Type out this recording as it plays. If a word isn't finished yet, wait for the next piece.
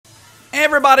Hey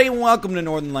everybody, and welcome to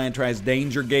Northernlion Tries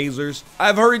Danger Gazers.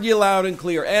 I've heard you loud and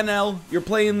clear. NL, you're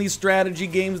playing these strategy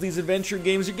games, these adventure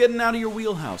games, you're getting out of your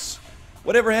wheelhouse.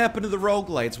 Whatever happened to the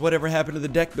roguelites? Whatever happened to the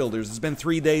deck builders? It's been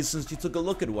 3 days since you took a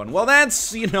look at one. Well,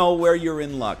 that's, where you're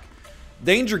in luck.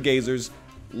 Danger Gazers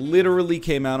literally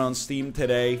came out on Steam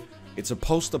today. It's a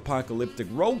post-apocalyptic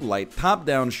roguelite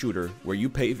top-down shooter where you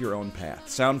pave your own path.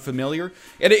 Sound familiar?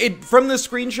 And from the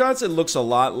screenshots, it looks a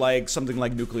lot like something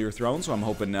like Nuclear Throne, so I'm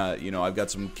hoping, I've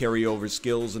got some carryover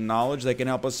skills and knowledge that can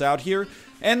help us out here.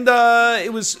 And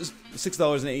it was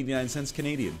 $6.89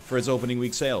 Canadian for its opening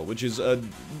week sale, which is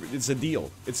it's a deal.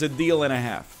 It's a deal and a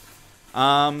half.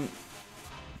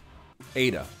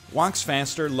 Ada. Walks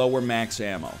faster, lower max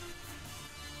ammo.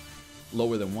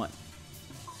 Lower than what?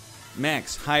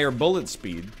 Max, higher bullet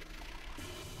speed,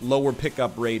 lower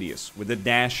pickup radius, with a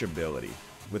dash ability,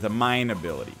 with a mine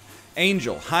ability.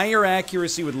 Angel, higher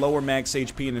accuracy with lower max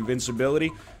HP and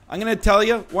invincibility. I'm gonna tell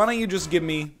you, why don't you just give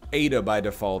me Ada by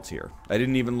default here? I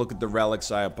didn't even look at the relics,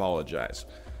 I apologize.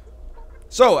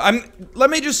 So, let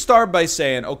me just start by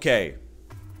saying, okay,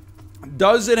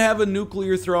 does it have a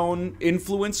Nuclear Throne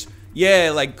influence?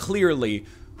 Yeah, like, clearly,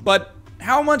 but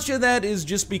how much of that is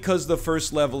just because the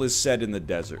first level is set in the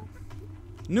desert?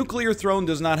 Nuclear Throne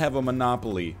does not have a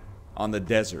monopoly on the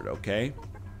desert, okay?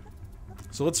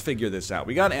 So let's figure this out.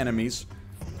 We got enemies.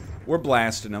 We're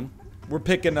blasting them. We're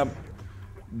picking up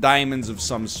diamonds of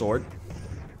some sort.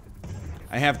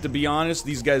 I have to be honest,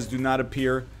 these guys do not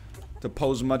appear to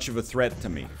pose much of a threat to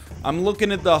me. I'm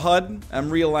looking at the HUD. I'm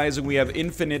realizing we have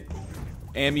infinite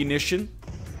ammunition.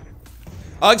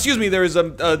 Excuse me, there is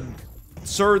a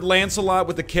Sir Lancelot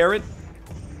with a carrot.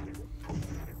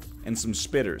 And some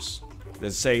spitters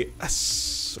that say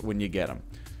 "Ass" when you get them.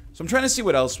 So I'm trying to see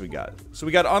what else we got. So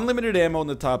we got unlimited ammo in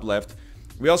the top left.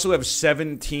 We also have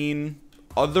 17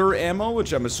 other ammo,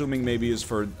 which I'm assuming maybe is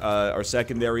for our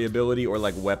secondary ability or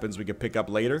like weapons we could pick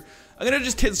up later. I'm gonna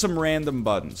just hit some random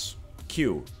buttons.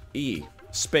 Q, E,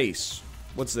 space.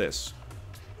 What's this?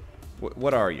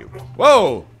 What are you?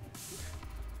 Whoa!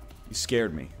 You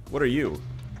scared me. What are you?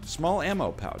 Small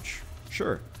ammo pouch.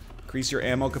 Sure. Increase your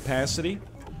ammo capacity.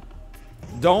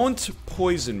 Don't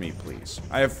poison me, please.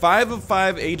 I have 5 of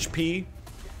 5 HP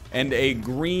and a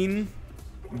green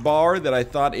bar that I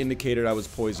thought indicated I was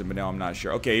poisoned, but now I'm not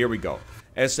sure. Okay, here we go.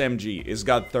 SMG. It's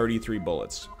got 33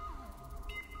 bullets.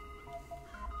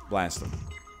 Blast them.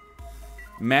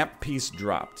 Map piece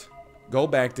dropped. Go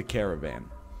back to caravan.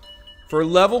 For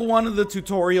level 1 of the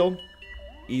tutorial,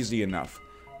 easy enough.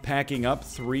 Packing up.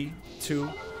 3, 2,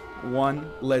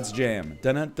 1, let's jam.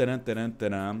 Dun-dun, dun-dun, dun-dun,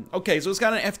 dun-dun. Okay, so it's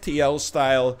got an FTL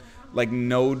style, like,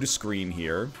 node screen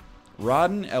here.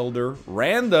 Rodden Elder,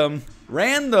 random,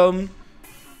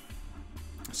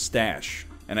 stash.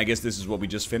 And I guess this is what we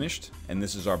just finished, and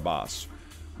this is our boss.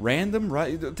 Random,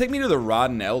 take me to the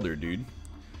Rodden Elder, dude.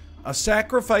 A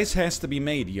sacrifice has to be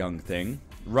made, young thing.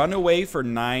 Run away for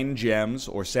 9 gems,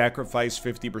 or sacrifice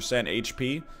 50%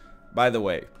 HP. By the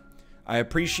way, I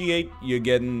appreciate you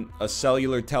getting a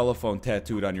cellular telephone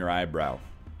tattooed on your eyebrow.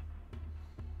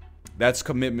 That's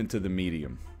commitment to the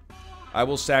medium. I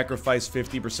will sacrifice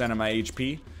 50% of my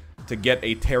HP to get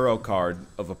a tarot card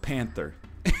of a panther.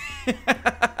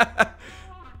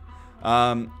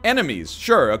 Enemies.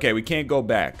 Sure, okay, we can't go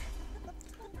back.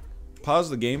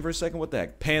 Pause the game for a second. What the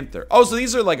heck? Panther. Oh, so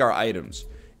these are like our items.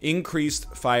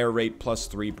 Increased fire rate plus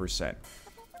 3%.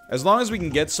 As long as we can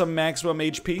get some maximum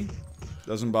HP,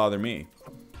 doesn't bother me.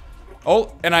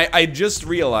 Oh, and I just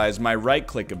realized my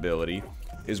right-click ability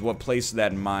is what placed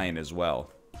that mine as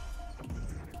well.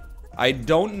 I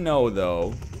don't know,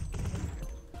 though.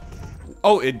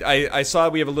 Oh, I saw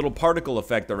we have a little particle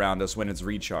effect around us when it's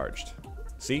recharged.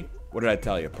 See? What did I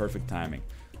tell you? Perfect timing.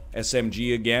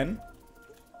 SMG again.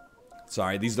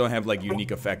 Sorry, these don't have, like,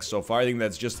 unique effects so far. I think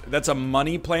that's a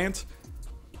money plant.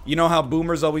 You know how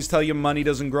boomers always tell you money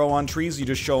doesn't grow on trees? You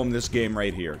just show them this game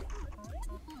right here.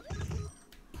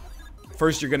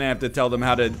 First, you're gonna have to tell them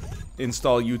how to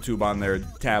install YouTube on their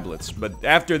tablets, but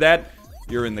after that,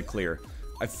 you're in the clear.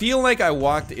 I feel like I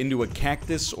walked into a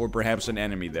cactus or perhaps an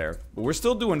enemy there, but we're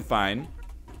still doing fine.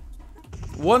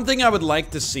 One thing I would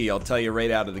like to see, I'll tell you right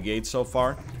out of the gate so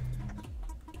far.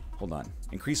 Hold on.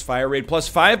 Increase fire rate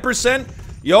plus 5%?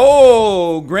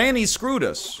 Yo, Granny screwed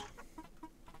us.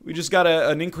 We just got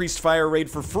an increased fire rate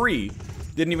for free.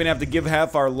 Didn't even have to give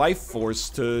half our life force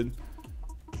to...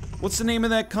 What's the name of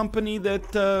that company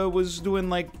that was doing,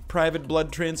 like, private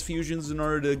blood transfusions in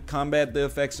order to combat the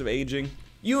effects of aging?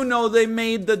 You know, they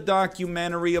made the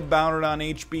documentary about it on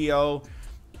HBO.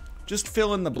 Just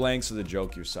fill in the blanks of the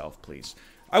joke yourself, please.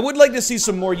 I would like to see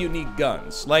some more unique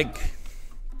guns. Like,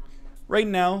 Right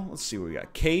now, let's see what we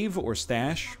got. Cave or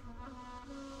stash?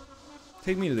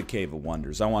 Take me to the Cave of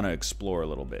Wonders. I want to explore a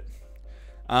little bit.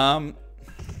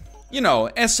 You know,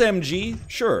 SMG?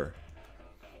 Sure.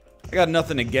 I got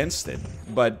nothing against it,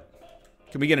 but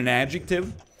can we get an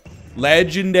adjective?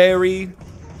 Legendary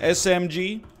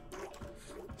SMG.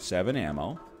 7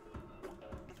 ammo.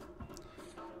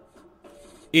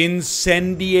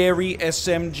 Incendiary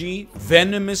SMG.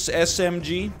 Venomous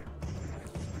SMG.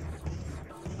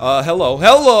 Hello.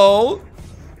 Hello!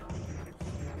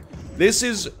 This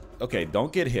is... Okay,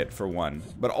 don't get hit for one.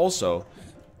 But also,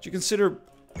 would you consider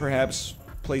perhaps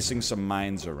placing some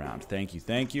mines around? Thank you,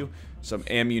 thank you. Some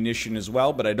ammunition as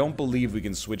well, but I don't believe we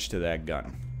can switch to that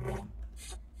gun.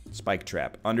 Spike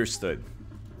trap. Understood.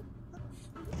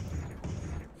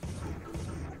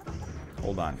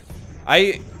 Hold on.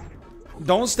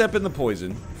 Don't step in the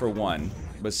poison, for one.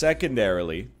 But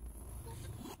secondarily...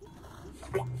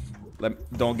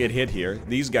 Don't get hit here.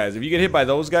 These guys, if you get hit by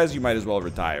those guys, you might as well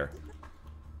retire.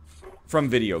 From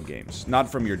video games,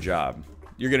 not from your job.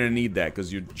 You're gonna need that,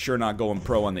 because you're sure not going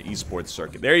pro on the esports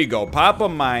circuit. There you go. Pop a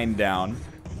mine down.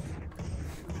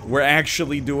 We're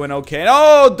actually doing okay.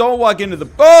 Oh, don't walk into the...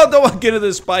 Oh, don't walk into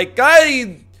the spike.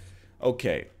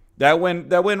 Okay. That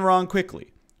went wrong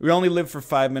quickly. We only lived for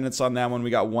 5 minutes on that one. We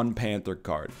got 1 Panther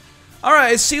card.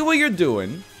 Alright, I see what you're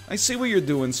doing. I see what you're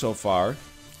doing so far.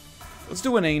 Let's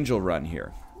do an angel run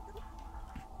here.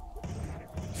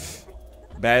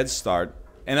 Bad start.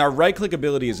 And our right-click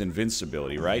ability is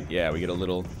invincibility, right? Yeah, we get a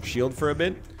little shield for a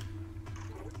bit.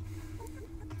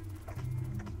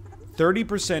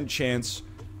 30% chance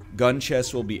gun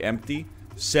chest will be empty.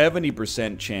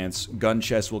 70% chance gun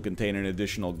chest will contain an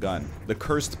additional gun. The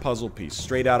cursed puzzle piece.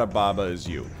 Straight out of Baba is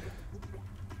you.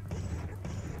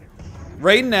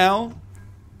 Right now,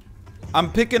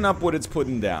 I'm picking up what it's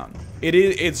putting down.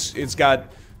 It's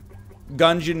got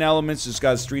Gungeon elements. It's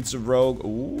got Streets of Rogue.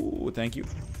 Ooh, thank you.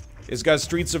 It's got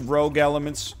Streets of Rogue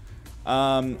elements.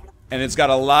 And it's got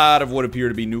a lot of what appear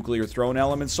to be Nuclear Throne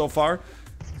elements so far.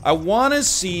 I want to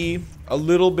see a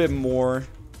little bit more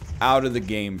out of the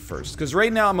game first. Because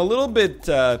right now I'm a little bit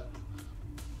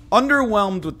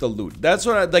underwhelmed with the loot. That's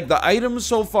what I like. The items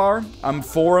so far, I'm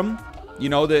for them. You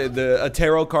know, a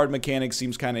tarot card mechanic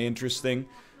seems kind of interesting.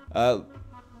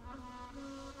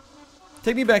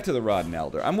 Take me back to the Rotten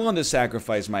Elder. I'm willing to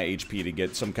sacrifice my HP to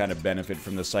get some kind of benefit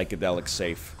from the psychedelic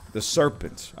safe. The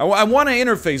Serpent. I want to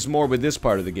interface more with this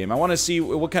part of the game. I want to see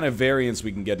what kind of variance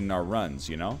we can get in our runs,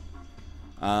 you know?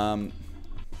 So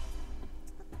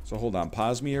hold on.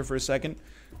 Pause me here for a second.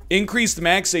 Increased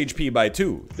max HP by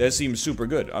 2. That seems super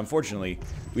good. Unfortunately,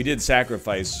 we did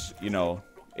sacrifice, you know,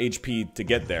 HP to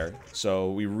get there.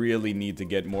 So we really need to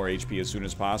get more HP as soon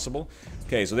as possible.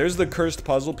 Okay, so there's the cursed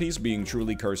puzzle piece being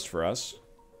truly cursed for us.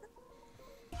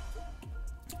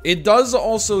 It does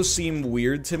also seem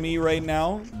weird to me right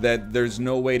now that there's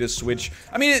no way to switch.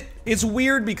 I mean, it's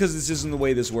weird because this isn't the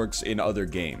way this works in other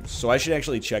games. So I should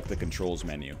actually check the controls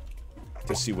menu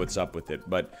to see what's up with it.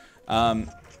 But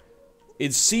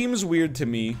it seems weird to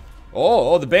me.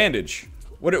 Oh, the bandage.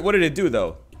 What did it do,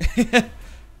 though?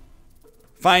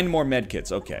 Find more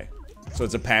medkits. Okay. So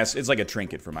it's a pass. It's like a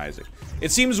trinket from Isaac.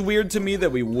 It seems weird to me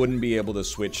that we wouldn't be able to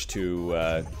switch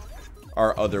to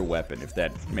our other weapon, if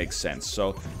that makes sense.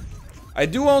 So I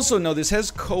do also know this has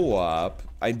co-op.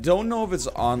 I don't know if it's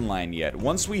online yet.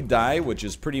 Once we die, which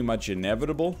is pretty much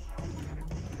inevitable,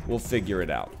 we'll figure it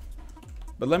out.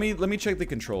 But let me check the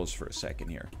controls for a second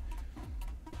here.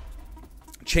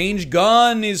 Change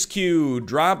gun is Q.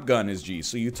 Drop gun is G.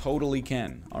 So you totally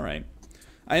can. All right.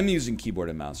 I am using keyboard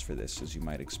and mouse for this, as you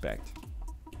might expect.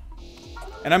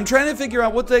 And I'm trying to figure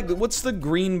out what's the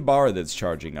green bar that's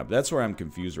charging up. That's where I'm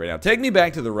confused right now. Take me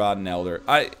back to the Rotten Elder.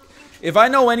 If I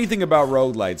know anything about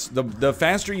roguelites, the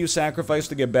faster you sacrifice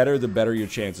to get better, the better your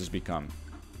chances become.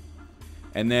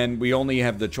 And then we only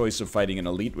have the choice of fighting an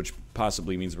elite, which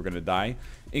possibly means we're going to die.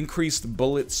 Increased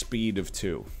bullet speed of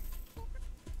 2.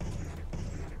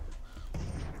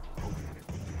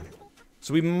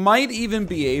 So we might even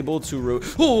be able to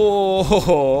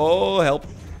help.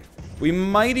 We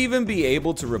might even be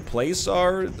able to replace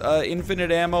our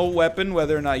infinite ammo weapon.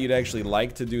 Whether or not you'd actually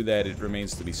like to do that, it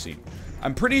remains to be seen.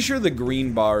 I'm pretty sure the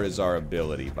green bar is our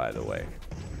ability, by the way.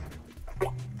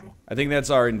 I think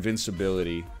that's our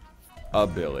invincibility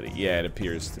ability. Yeah, it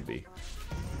appears to be.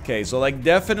 Okay, so like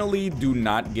definitely do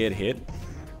not get hit.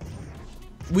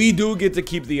 We do get to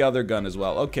keep the other gun as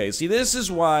well. Okay, see, this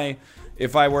is why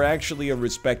if I were actually a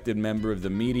respected member of the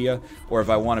media, or if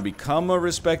I want to become a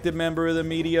respected member of the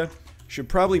media, should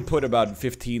probably put about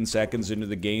 15 seconds into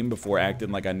the game before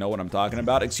acting like I know what I'm talking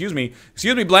about. Excuse me,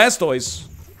 Blastoise.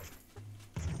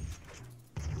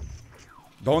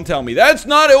 Don't tell me that's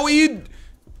not elite.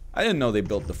 I didn't know they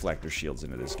built deflector shields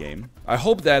into this game. I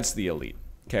hope that's the elite.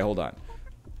 Okay, hold on.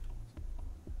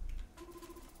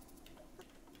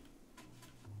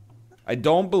 I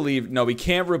don't believe... No, we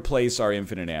can't replace our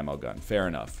infinite ammo gun. Fair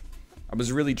enough. I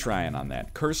was really trying on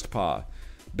that. Cursed Paw.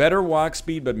 Better walk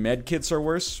speed, but medkits are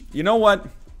worse. You know what?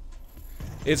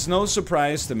 It's no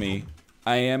surprise to me.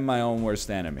 I am my own worst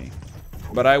enemy.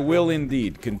 But I will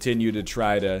indeed continue to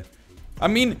try to... I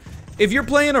mean, if you're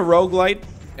playing a roguelite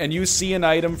and you see an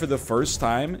item for the first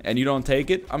time and you don't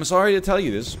take it, I'm sorry to tell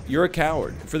you this. You're a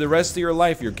coward. For the rest of your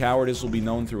life, your cowardice will be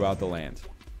known throughout the land.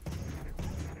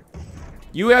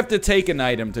 You have to take an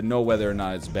item to know whether or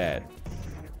not it's bad.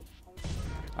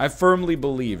 I firmly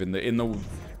believe in the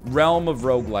realm of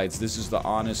roguelites, this is the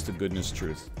honest to goodness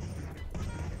truth.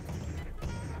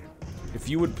 If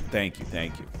you would... Thank you,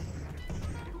 thank you.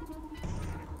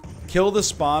 Kill the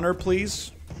spawner,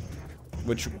 please.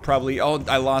 Which probably... Oh,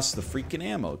 I lost the freaking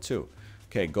ammo, too.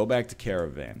 Okay, go back to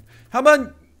caravan. How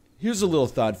about... Here's a little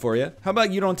thought for you. How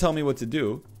about you don't tell me what to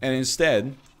do, and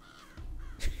instead...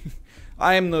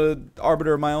 I am the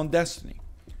arbiter of my own destiny.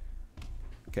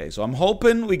 Okay, so I'm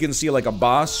hoping we can see like a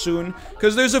boss soon.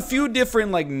 Because there's a few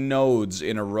different like nodes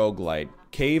in a roguelite.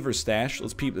 Cave or stash?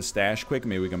 Let's peep the stash quick.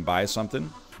 Maybe we can buy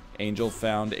something. Angel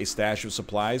found a stash of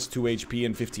supplies. 2 HP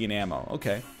and 15 ammo.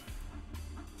 Okay.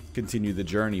 Continue the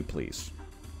journey, please.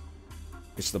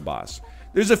 It's the boss.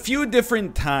 There's a few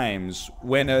different times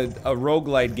when a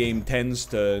roguelite game tends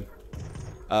to...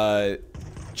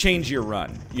 change your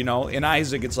run, you know? In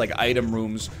Isaac, it's like item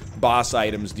rooms, boss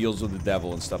items, deals with the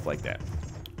devil, and stuff like that.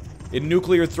 In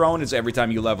Nuclear Throne, it's every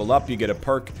time you level up, you get a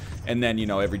perk, and then, you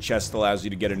know, every chest allows you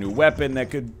to get a new weapon that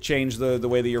could change the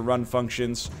way that your run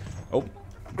functions. Oh,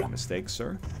 my mistake,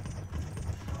 sir.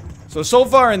 So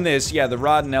far in this, yeah, the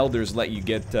Rotten Elders let you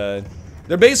get, they're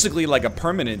basically like a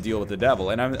permanent deal with the devil,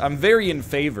 and I'm very in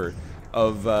favor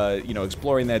of, you know,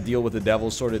 exploring that deal with the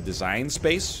devil sort of design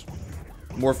space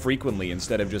more frequently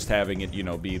instead of just having it, you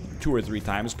know, be 2 or 3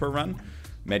 times per run.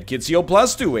 Medkit seal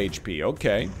plus 2 HP,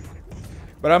 okay.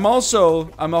 But I'm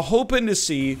hoping to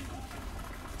see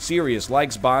Serious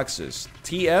likes boxes.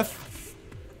 TF?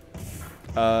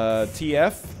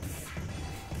 TF?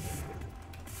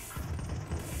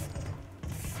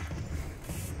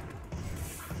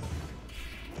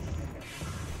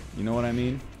 You know what I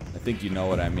mean? I think you know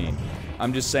what I mean.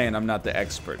 I'm just saying I'm not the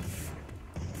expert.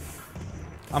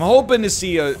 I'm hoping to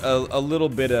see a little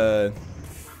bit of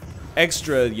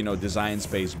extra, you know, design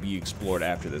space be explored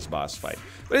after this boss fight.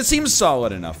 But it seems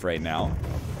solid enough right now.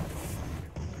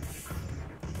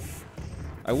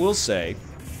 I will say,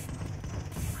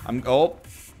 oh,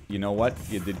 you know what?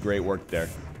 You did great work there.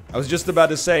 I was just about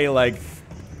to say, like,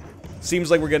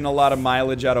 seems like we're getting a lot of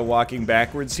mileage out of walking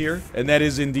backwards here, and that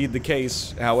is indeed the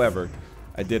case. However,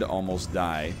 I did almost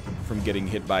die from getting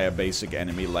hit by a basic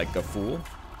enemy like a fool.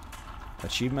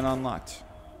 Achievement unlocked.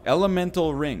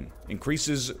 Elemental Ring.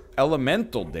 Increases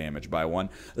elemental damage by 1.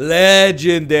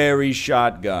 Legendary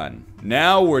shotgun.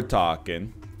 Now we're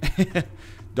talking.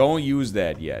 Don't use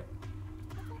that yet.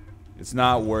 It's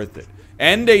not worth it.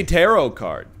 And a tarot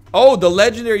card. Oh, the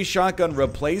legendary shotgun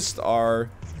replaced our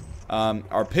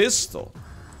pistol.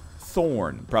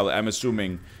 Thorn. Probably, I'm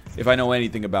assuming, if I know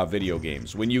anything about video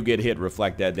games, when you get hit,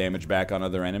 reflect that damage back on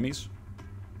other enemies.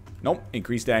 Nope.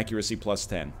 Increased accuracy plus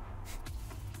 10.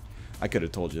 I could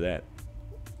have told you that.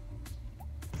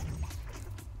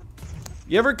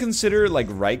 You ever consider, like,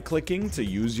 right-clicking to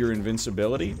use your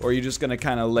invincibility? Or are you just gonna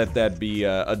kind of let that be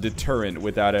a deterrent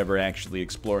without ever actually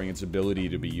exploring its ability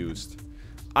to be used?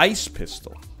 Ice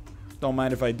pistol. Don't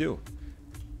mind if I do.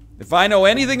 If I know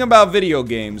anything about video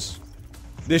games,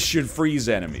 this should freeze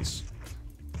enemies.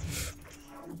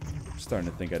 I'm starting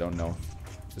to think I don't know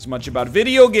as much about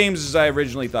video games as I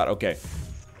originally thought. Okay.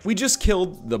 We just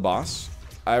killed the boss.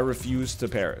 I refuse to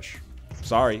perish.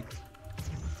 Sorry.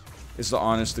 It's the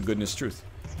honest to goodness truth.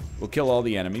 We'll kill all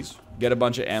the enemies. Get a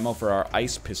bunch of ammo for our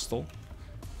ice pistol.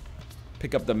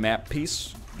 Pick up the map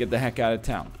piece. Get the heck out of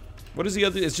town. What is the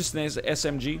other? It's just an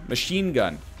SMG. Machine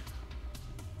gun.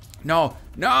 No.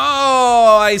 No!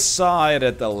 I saw it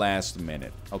at the last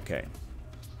minute. Okay.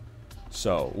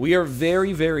 So, we are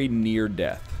very, very near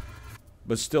death.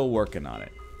 But still working on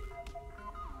it.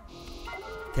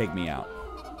 Take me out.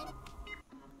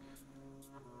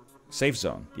 Safe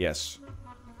zone, yes.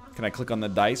 Can I click on the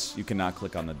dice? You cannot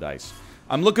click on the dice.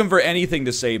 I'm looking for anything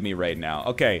to save me right now.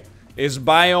 Okay, is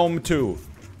Biome 2.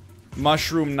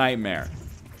 Mushroom Nightmare.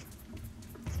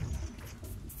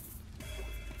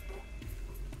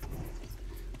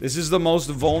 This is the most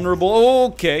vulnerable.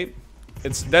 Okay.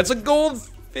 That's a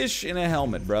goldfish in a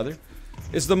helmet, brother.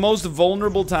 It's the most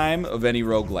vulnerable time of any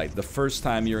roguelite. The first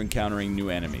time you're encountering new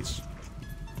enemies.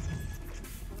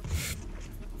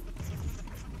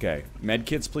 Okay,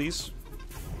 medkits, please.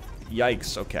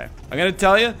 Yikes, okay. I'm gonna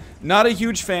tell you, not a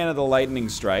huge fan of the lightning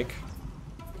strike.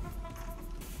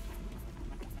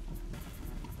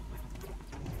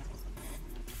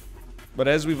 But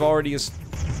as we've already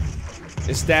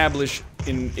established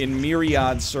in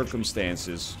myriad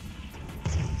circumstances,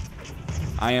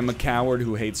 I am a coward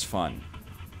who hates fun.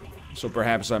 So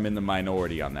perhaps I'm in the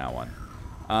minority on that one.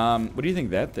 What do you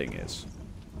think that thing is?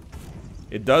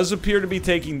 It does appear to be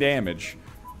taking damage.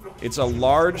 It's a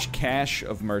large cache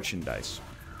of merchandise.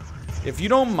 If you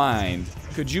don't mind,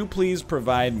 could you please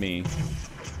provide me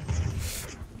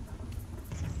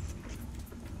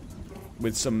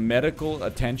with some medical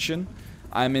attention?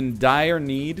 I'm in dire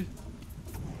need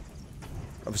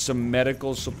of some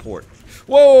medical support.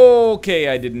 Whoa, okay,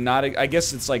 I did not, I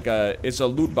guess it's like it's a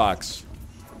loot box.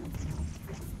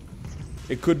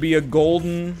 It could be a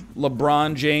golden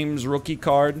LeBron James rookie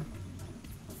card,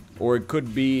 or it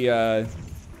could be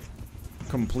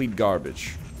complete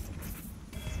garbage.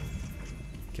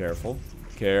 Careful,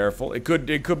 careful. It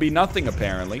could be nothing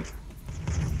apparently.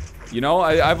 You know,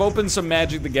 I've opened some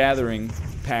Magic the Gathering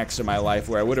packs in my life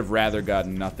where I would have rather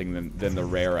gotten nothing than the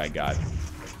rare I got.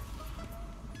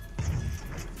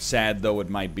 Sad though it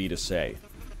might be to say.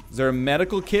 Is there a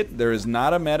medical kit? There is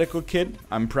not a medical kit.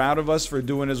 I'm proud of us for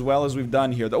doing as well as we've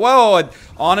done here. Whoa!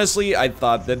 Honestly, I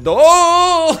thought that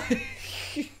oh!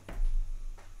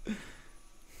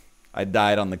 I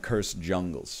died on the cursed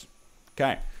jungles.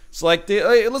 Okay. Select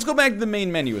it. Let's go back to the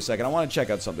main menu a second. I want to check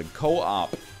out something.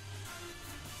 Co-op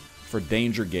for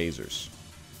danger gazers.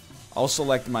 I'll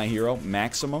select my hero.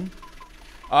 Maximum.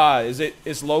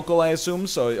 It's local, I assume.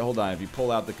 So hold on. If you pull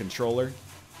out the controller.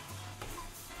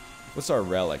 What's our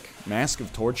relic? Mask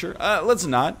of Torture? Let's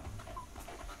not.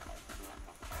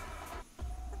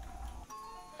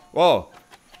 Whoa.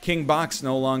 King Box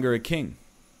no longer a king.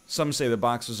 Some say the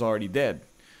box was already dead.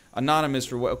 Anonymous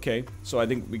for what? Okay, so I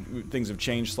think things have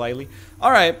changed slightly.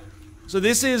 All right, so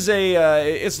this is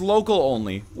it's local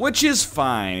only, which is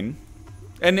fine,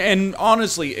 and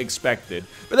honestly expected.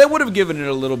 But that would have given it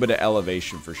a little bit of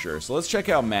elevation for sure. So let's check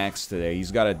out Max today.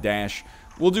 He's got a dash.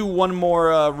 We'll do one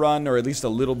more run, or at least a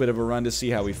little bit of a run to see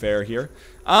how we fare here.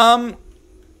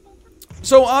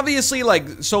 So obviously,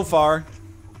 like so far,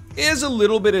 is a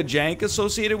little bit of jank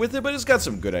associated with it, but it's got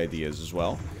some good ideas as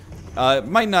well. It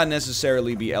might not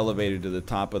necessarily be elevated to the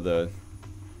top of the,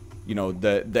 you know,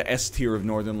 the S tier of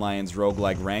Northernlion's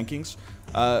roguelike rankings.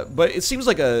 But it seems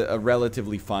like a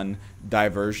relatively fun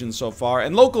diversion so far.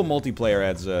 And local multiplayer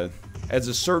adds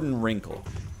a certain wrinkle.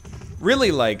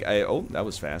 Really, like, oh, that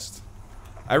was fast.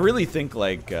 I really think,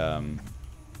 like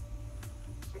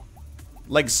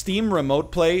Steam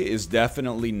Remote Play is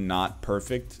definitely not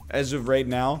perfect as of right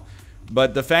now.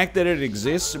 But the fact that it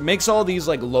exists makes all these,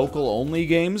 like, local-only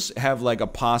games have, like, a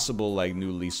possible, like,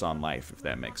 new lease on life, if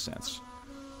that makes sense.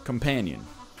 Companion.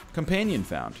 Companion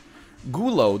found.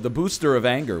 Gulo, the booster of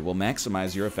anger, will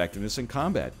maximize your effectiveness in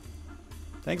combat.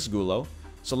 Thanks, Gulo.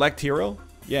 Select hero?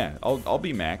 Yeah, I'll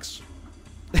be Max.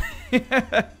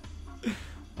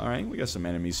 Alright, we got some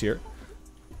enemies here.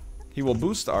 He will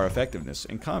boost our effectiveness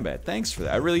in combat. Thanks for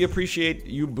that. I really appreciate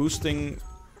you boosting...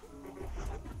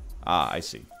 Ah, I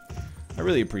see. I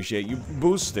really appreciate you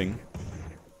boosting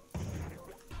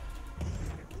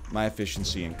my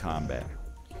efficiency in combat.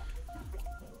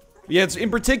 Yeah, it's in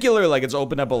particular, like, it's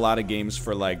opened up a lot of games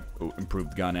for, like,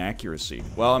 improved gun accuracy.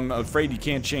 Well, I'm afraid you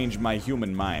can't change my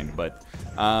human mind, but,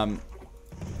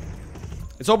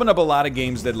 it's opened up a lot of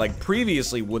games that, like,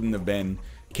 previously wouldn't have been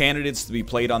candidates to be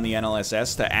played on the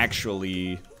NLSS to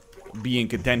actually be in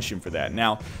contention for that.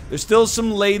 Now, there's still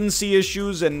some latency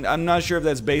issues, and I'm not sure if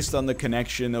that's based on the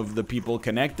connection of the people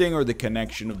connecting or the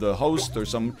connection of the host or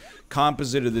some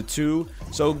composite of the two.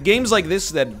 So games like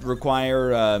this that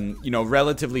require, you know,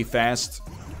 relatively fast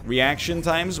reaction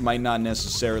times might not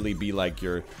necessarily be like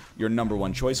your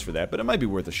 #1 choice for that, but it might be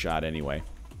worth a shot anyway.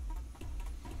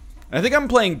 And I think I'm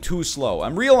playing too slow.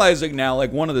 I'm realizing now,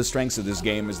 like, one of the strengths of this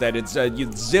game is that it's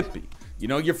zippy. You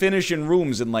know, you're finishing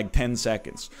rooms in like 10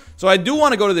 seconds. So I do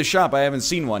want to go to the shop. I haven't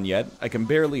seen one yet. I can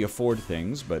barely afford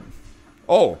things, but...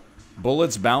 Oh,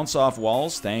 bullets bounce off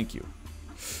walls? Thank you.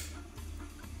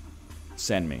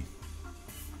 Send me.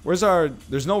 Where's our...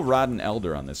 There's no rotten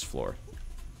elder on this floor.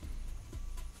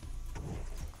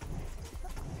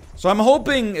 So I'm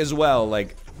hoping as well,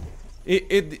 like...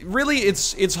 It really,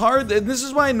 it's hard. And this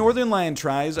is why Northernlion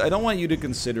tries. I don't want you to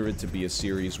consider it to be a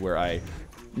series where I...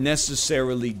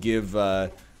 necessarily give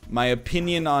my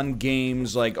opinion on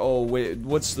games, like, oh,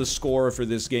 what's the score for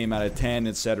this game out of 10,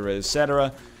 etc.,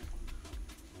 etc.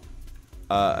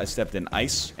 I stepped in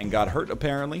ice and got hurt,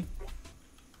 apparently.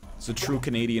 It's a true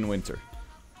Canadian winter.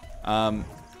 And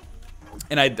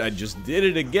I just did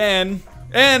it again,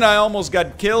 and I almost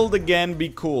got killed again. Be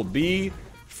cool. Be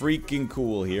freaking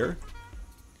cool here.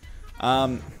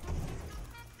 Yeah,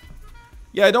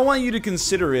 I don't want you to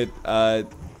consider it, a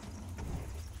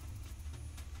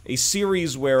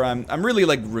series where I'm really,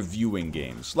 like, reviewing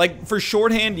games. Like, for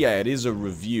shorthand, yeah, it is a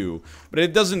review, but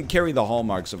it doesn't carry the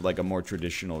hallmarks of, like, a more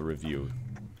traditional review.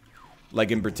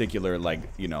 Like, in particular, like,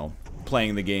 you know,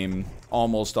 playing the game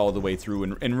almost all the way through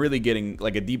and really getting,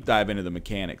 like, a deep dive into the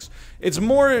mechanics. It's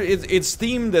more, it's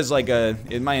themed as, like,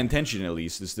 in my intention, at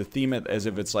least, is to theme it as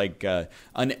if it's, like, an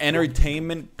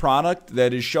entertainment product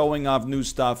that is showing off new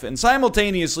stuff and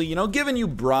simultaneously, you know, giving you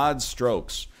broad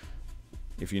strokes,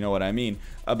 if you know what I mean,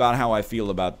 about how I feel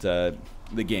about the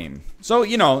game. So,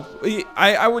 you know,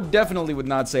 I would definitely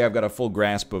not say I've got a full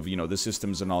grasp of, you know, the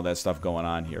systems and all that stuff going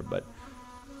on here, but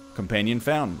companion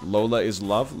found. Lola is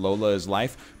love. Lola is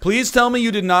life. Please tell me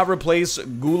you did not replace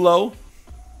Gulo.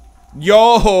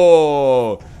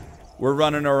 Yo! We're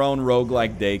running our own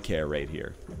roguelike daycare right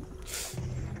here.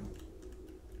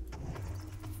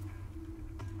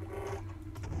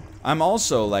 I'm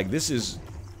also, like, this is...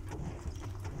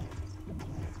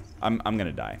 I'm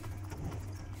gonna die.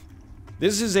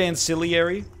 This is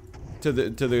ancillary to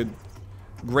the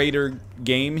greater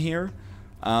game here.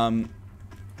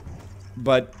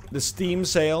 But the Steam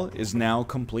sale is now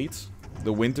complete.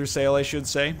 The winter sale, I should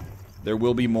say. There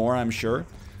will be more, I'm sure.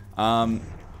 So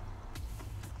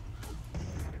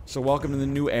welcome to the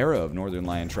new era of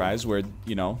Northernlion Tries, where,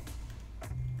 you know...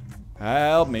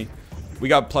 Help me. We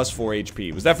got +4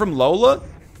 HP. Was that from Lola?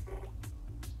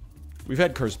 We've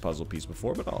had Cursed Puzzle Piece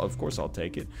before, but of course I'll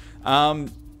take it.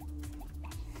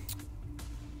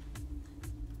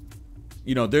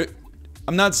 You know,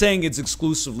 I'm not saying it's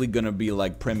exclusively gonna be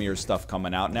like premiere stuff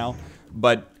coming out now,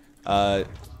 but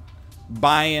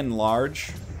by and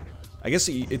large, I guess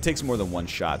it takes more than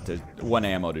one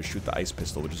ammo to shoot the ice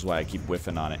pistol, which is why I keep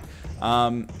whiffing on it.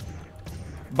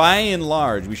 By and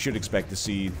large, we should expect to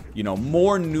see, you know,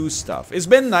 more new stuff. It's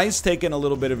been nice taking a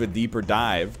little bit of a deeper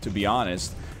dive, to be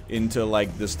honest, into,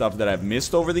 like, the stuff that I've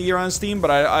missed over the year on Steam, but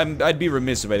I'd be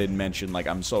remiss if I didn't mention, like,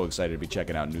 I'm so excited to be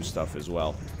checking out new stuff as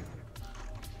well.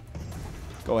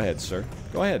 Go ahead, sir.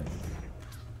 Go ahead.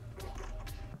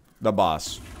 The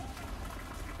boss.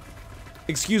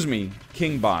 Excuse me,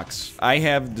 King Box. I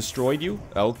have destroyed you.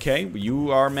 Okay,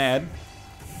 you are mad.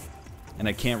 And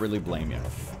I can't really blame you.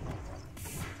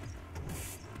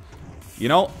 You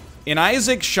know, in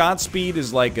Isaac, shot speed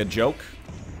is like a joke.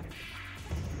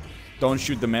 Don't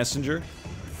shoot the messenger.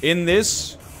 In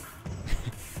this,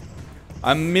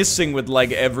 I'm missing with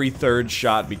like every third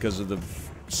shot because of the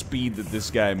speed that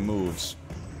this guy moves.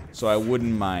 So I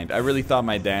wouldn't mind. I really thought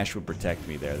my dash would protect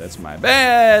me there. That's my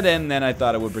bad. And then I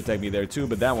thought it would protect me there too,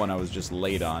 but that one I was just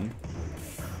late on.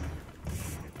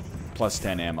 Plus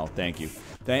 10 ammo. Thank you.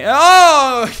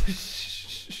 Oh!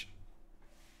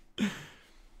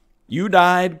 You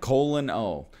died,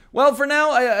 :O. Well, for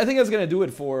now, I think that's going to do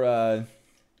it for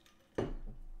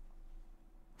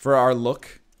our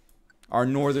look. Our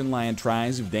Northernlion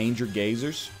Tries of Danger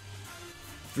Gazers.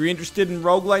 If you're interested in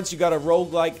roguelites, you got a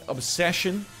roguelike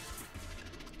obsession,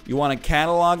 you want to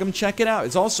catalog them, check it out.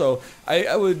 It's also,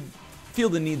 I would feel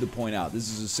the need to point out, this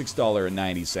is a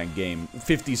 $6.90 game,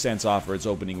 50 cents off for its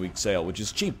opening week sale, which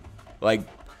is cheap. Like,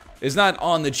 it's not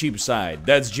on the cheap side.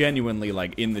 That's genuinely,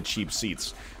 like, in the cheap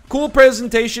seats. Cool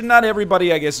presentation. Not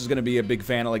everybody, I guess, is going to be a big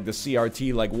fan of, like, the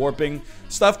CRT, like, warping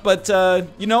stuff. But,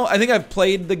 you know, I think I've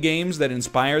played the games that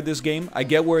inspired this game. I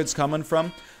get where it's coming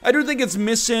from. I do think it's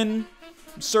missing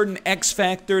certain X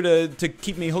factor to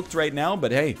keep me hooked right now.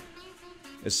 But, hey,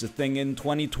 it's the thing in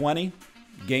 2020.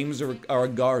 Games are a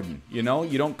garden, you know?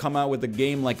 You don't come out with a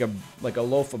game like a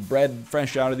loaf of bread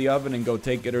fresh out of the oven and go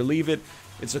take it or leave it.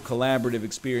 It's a collaborative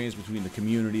experience between the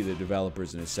community, the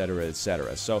developers, and etc.,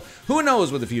 etc. So, who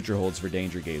knows what the future holds for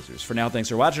Danger Gazers. For now, thanks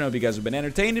for watching. I hope you guys have been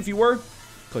entertained. If you were,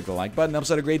 click the like button.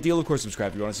 Helps out a great deal. Of course,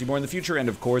 subscribe if you want to see more in the future. And,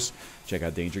 of course, check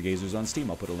out Danger Gazers on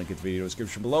Steam. I'll put a link in the video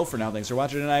description below. For now, thanks for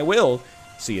watching, and I will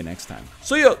see you next time.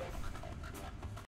 See ya!